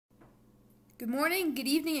Good morning, good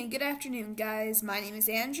evening, and good afternoon, guys. My name is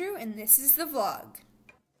Andrew, and this is the vlog.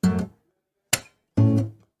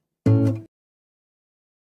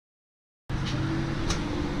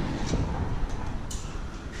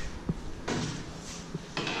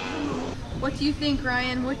 What do you think,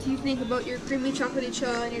 Ryan? What do you think about your creamy chocolatey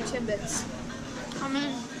chill and your Timbits? I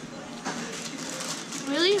mean,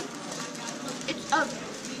 really, it's a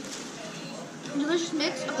delicious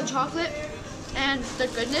mix of the chocolate and the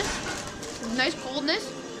goodness, nice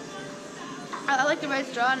coldness. I like the right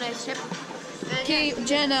straw, nice tip. Okay, yeah.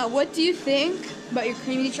 Jenna, what do you think about your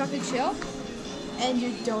creamy chocolate chill and your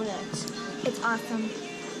donut? It's awesome.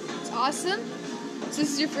 It's awesome? So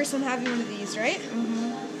this is your first time having one of these, right?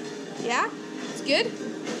 Mm-hmm. Yeah? It's good?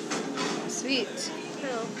 Sweet.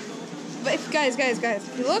 Cool. But if, guys,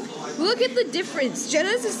 if you look at the difference.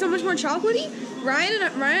 Jenna's is so much more chocolatey. Ryan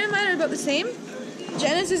and mine are about the same.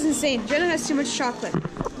 Jenna's is insane. Jenna has too much chocolate.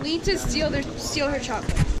 We need to steal her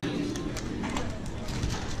chocolate.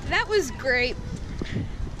 That was great.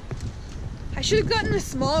 I should have gotten a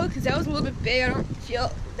small because that was a little bit big. I don't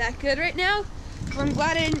feel that good right now. But I'm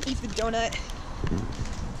glad I didn't eat the donut.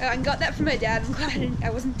 I got that from my dad. I'm glad I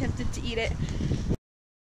wasn't tempted to eat it.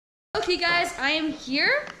 Okay, guys, I am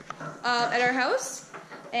here at our house,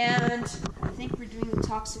 and I think we're doing the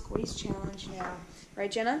toxic waste challenge now. Right,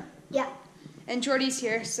 Jenna? Yeah. And Jordy's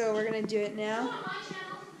here, so we're gonna do it now.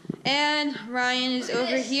 And Ryan is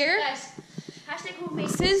over here. Guys, hashtag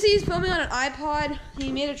homemade. Since he's filming on an iPod,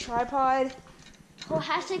 he made a tripod. Oh,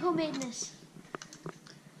 hashtag homemadeness.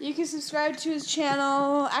 You can subscribe to his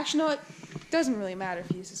channel. Actually, no, it doesn't really matter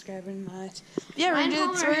if you subscribe or not. Yeah, we're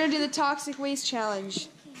gonna do the toxic waste challenge.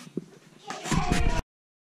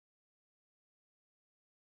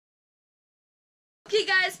 Okay,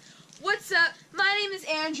 guys, what's up? My name is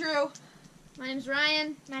Andrew. My name's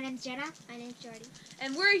Ryan. My name's Jenna. My name's Jordy.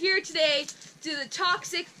 And we're here today to do the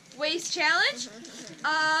toxic waste challenge.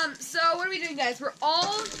 So what are we doing, guys? We're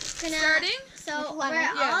all starting. So we're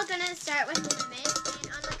all gonna start with lemon,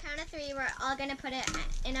 and on the count of 3, we're all gonna put it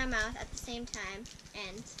in our mouth at the same time.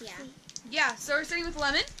 And yeah. Yeah. So we're starting with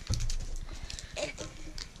lemon.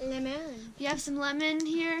 Lemon. You have some lemon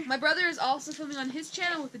here. My brother is also filming on his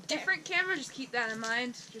channel with a different camera. Just keep that in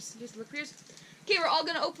mind, just in case it looks weird. Okay, we're all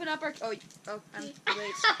gonna open up our. Oh, I'm late.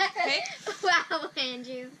 Okay. Wow,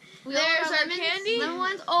 Andrew. There's our candy. Lemon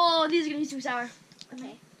ones. Oh, these are gonna be too sour.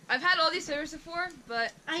 Okay. I've had all these flavors before,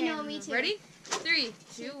 but I know, me too. Ready? 3,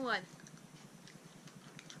 2, 1.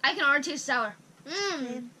 I can already taste sour.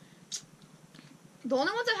 Mmm. The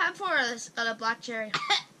only ones I've had before are the black cherry.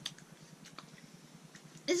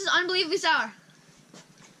 This is unbelievably sour.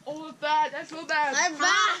 Oh, it's bad. That's so bad.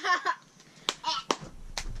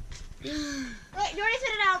 Wait, Jordy,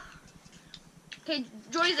 spit it out. Okay,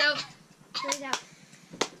 Jordy's out. Jordy's out.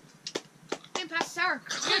 Okay, pass the sour.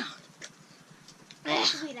 Good.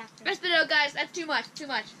 Sweet after. I spit it out, guys. That's too much. Too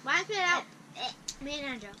much. Why spit it out? Me and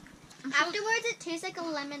Andrew. Afterwards, it tastes like a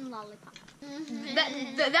lemon lollipop. That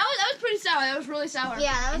was pretty sour. That was really sour.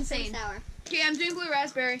 Yeah, that was insane. pretty sour. Okay, I'm doing blue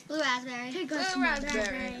raspberry. Blue raspberry. Okay, Blue guys,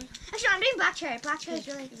 raspberry. Actually, I'm doing black cherry. Black cherry is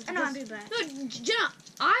really. I know I'm doing black. No, Jenna,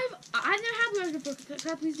 I've never had blue raspberry before.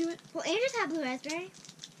 Can I please do it? Well, Andrew's had blue raspberry.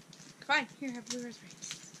 Fine. Here, have blue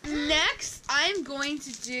raspberry. Next, I'm going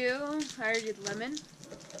to do. I already did lemon.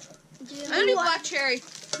 I'm gonna do black cherry.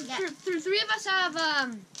 Yeah. Three of us have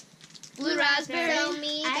blue raspberry. So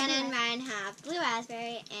me, Ben, and Ryan have blue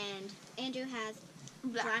raspberry, and Andrew has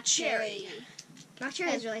black cherry. Black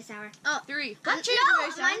cherry is really sour. Oh, 3. black cherry No,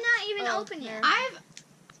 is very sour. mine's not even open yet.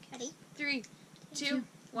 Ready? 3, 2,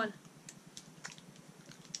 1.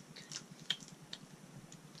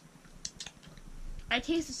 I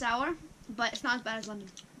taste the sour, but it's not as bad as lemon.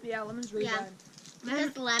 Yeah, lemon's really bad.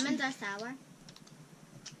 Because lemons are sour.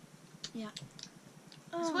 Yeah.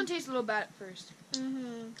 This one tastes a little bad at first.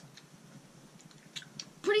 Mm-hmm.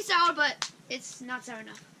 Pretty sour, but it's not sour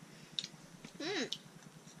enough. Mm.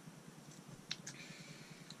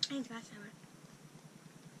 I think that's sour.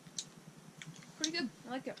 Pretty good.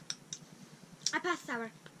 I like it. I passed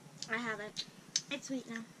sour. I have it. It's sweet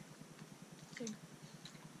now. Good.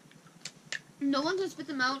 No one can spit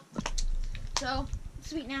them out. So,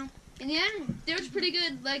 Sweet now. in the end, they were pretty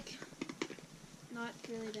good. Like, not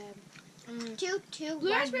really bad. Two.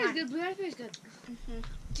 Blue raspberry is good. Blue raspberry is good. Mm-hmm.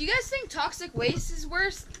 Do you guys think toxic waste is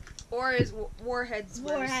worse, or is warheads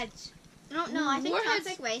worse? Warheads. No, I think Warheads.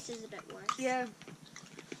 toxic waste is a bit worse. Yeah.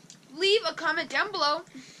 Leave a comment down below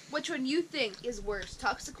which one you think is worse,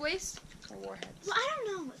 toxic waste or warheads. Well, I don't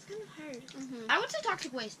know. It's kind of hard. Mm-hmm. I would say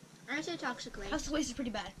toxic waste. I say toxic waste. Toxic waste is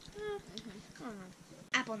pretty bad. I don't know.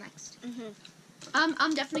 Apple next. Mm-hmm.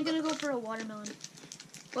 I'm definitely gonna go for a watermelon.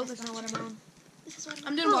 Focus on watermelon. This is watermelon.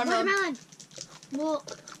 I'm doing watermelon. Well,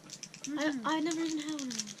 I never even had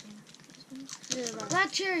one.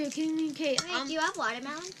 Black cherry, you kidding me? Okay, Wait, do you have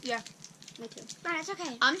watermelon? Yeah. Me too. But it's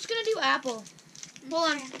okay. I'm just gonna do apple.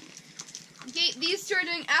 Hold on. Okay, these two are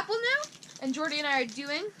doing apple now, and Jordy and I are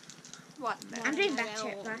doing watermelon. I'm doing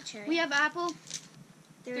black cherry. We have apple.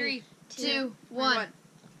 3, 2, 1.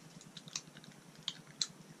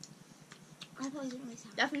 I thought it was really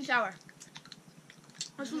sour. Definitely sour.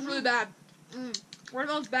 This was really bad.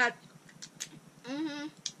 Watermelon's bad. Mm-hmm.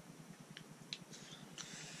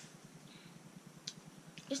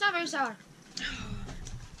 It's not very sour.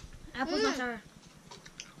 Apple's not sour.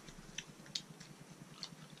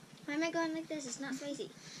 Why am I going like this? It's not spicy.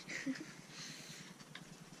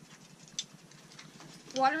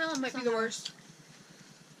 Watermelon might be the worst.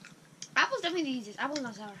 Apple's definitely the easiest. Apple's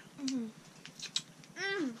not sour.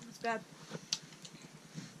 It's bad.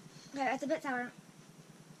 Okay, that's a bit sour.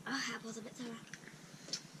 Oh, apple's a bit sour.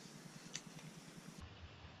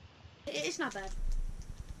 It's not bad.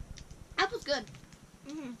 Apple's good.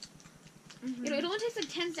 It only takes like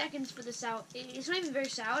 10 seconds for the sour. It's not even very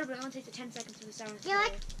sour, but it only takes like 10 seconds for the sour. Yeah,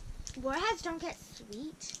 like warheads don't get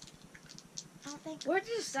sweet. I don't think. Warheads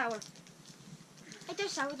is sour. Like they're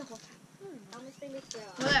sour the whole time. Honestly,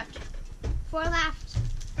 Go left. 4 left.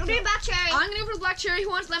 I'm doing black cherry. I'm gonna go for the black cherry. Who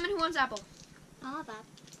wants lemon? Who wants apple? Oh, bad.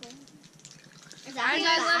 Is I that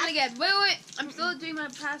got bad? lemon again. Wait. I'm still doing my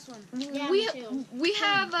past one. Yeah, we me too. we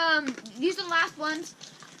have these are the last ones.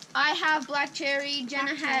 I have black cherry.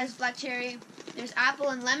 Jenna has black cherry. There's apple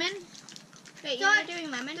and lemon. Wait, you're not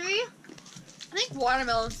doing lemon? 3? I think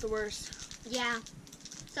watermelon's the worst. Yeah.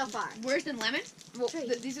 So far. Worse than lemon. Well,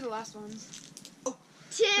 3. these are the last ones.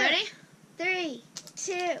 2. Ready? 3,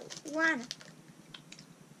 2, 1.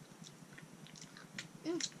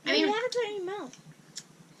 I mean, you want to put it in your mouth.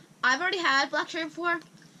 I've already had black cherry before,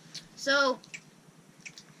 so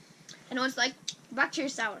I know it's like black cherry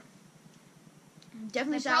sour.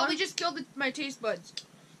 Definitely I sour. probably just killed my taste buds.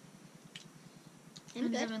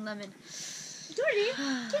 and lemon. Jordy, you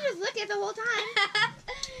just licked it the whole time.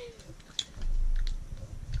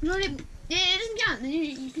 No, it doesn't count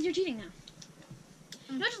because you're cheating now.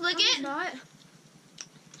 You don't just lick it. Not.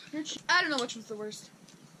 I don't know which one's the worst.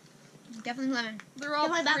 Definitely lemon. They're all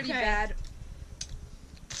Definitely pretty black bad.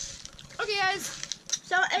 Okay, guys.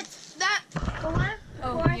 So it's That. 4,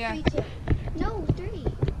 Oh, 4, yeah. 3, 2. No, 3.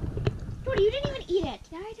 Jordy, you didn't even eat it.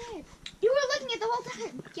 Yeah, I did. You were licking it the whole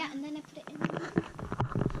time. Yeah, and then I put it in my mouth.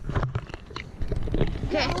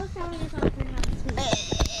 Okay. All the sourness off and now it's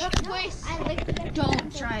sweet. Toxic waste. I licked it.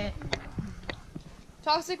 Don't try it.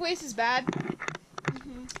 Toxic waste is bad.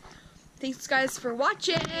 Thanks, guys, for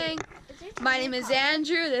watching. My name is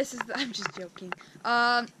Andrew. This is. I'm just joking.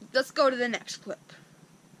 Let's go to the next clip.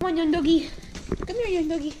 Come on, young doggy. Come here, young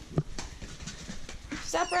doggy.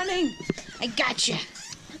 Stop running. I gotcha.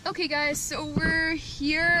 Okay, guys, so we're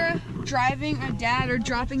here driving our dad, or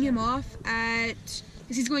dropping him off at,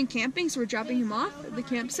 because he's going camping, so we're dropping him off at the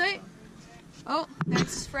campsite. Oh,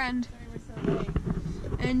 that's his friend.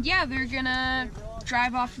 And yeah, they're gonna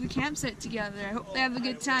drive off to the campsite together. I hope they have a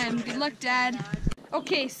good time. Good luck, Dad.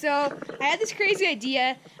 Okay, so I had this crazy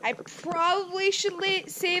idea. I probably should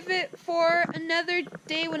save it for another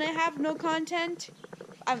day when I have no content.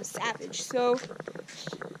 I'm a savage, so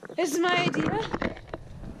this is my idea.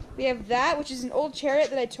 We have that, which is an old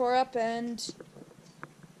chariot that I tore up and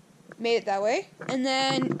made it that way. And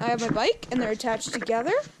then I have my bike, and they're attached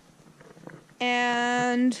together.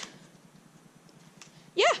 And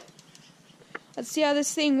yeah, let's see how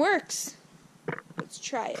this thing works. Let's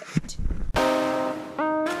try it.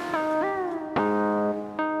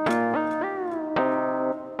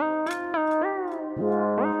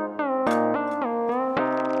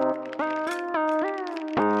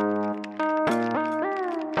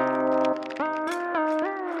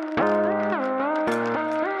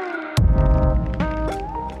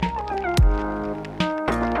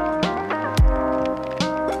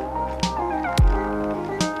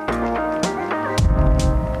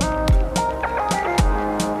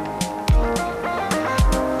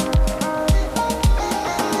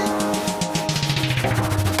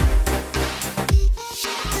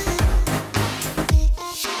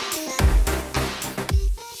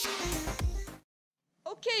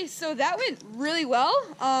 Okay, so that went really well.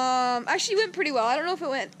 Actually went pretty well. I don't know if it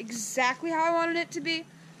went exactly how I wanted it to be.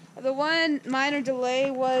 The one minor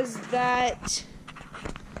delay was that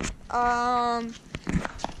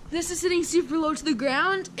this is sitting super low to the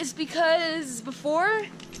ground. It's because before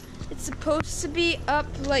it's supposed to be up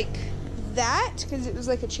like that, because it was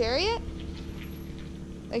like a chariot.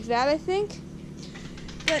 Like that, I think.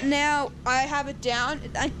 But now I have it down.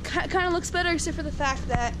 It kind of looks better, except for the fact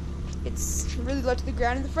that it's really low to the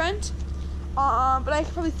ground in the front. But I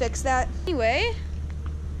could probably fix that. Anyway,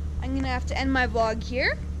 I'm gonna have to end my vlog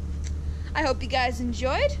here. I hope you guys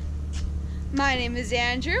enjoyed. My name is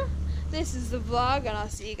Andrew. This is the vlog, and I'll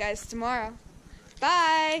see you guys tomorrow.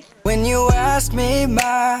 Bye. When you ask me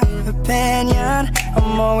my opinion,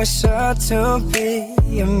 I'm always sure to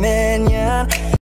be a minion.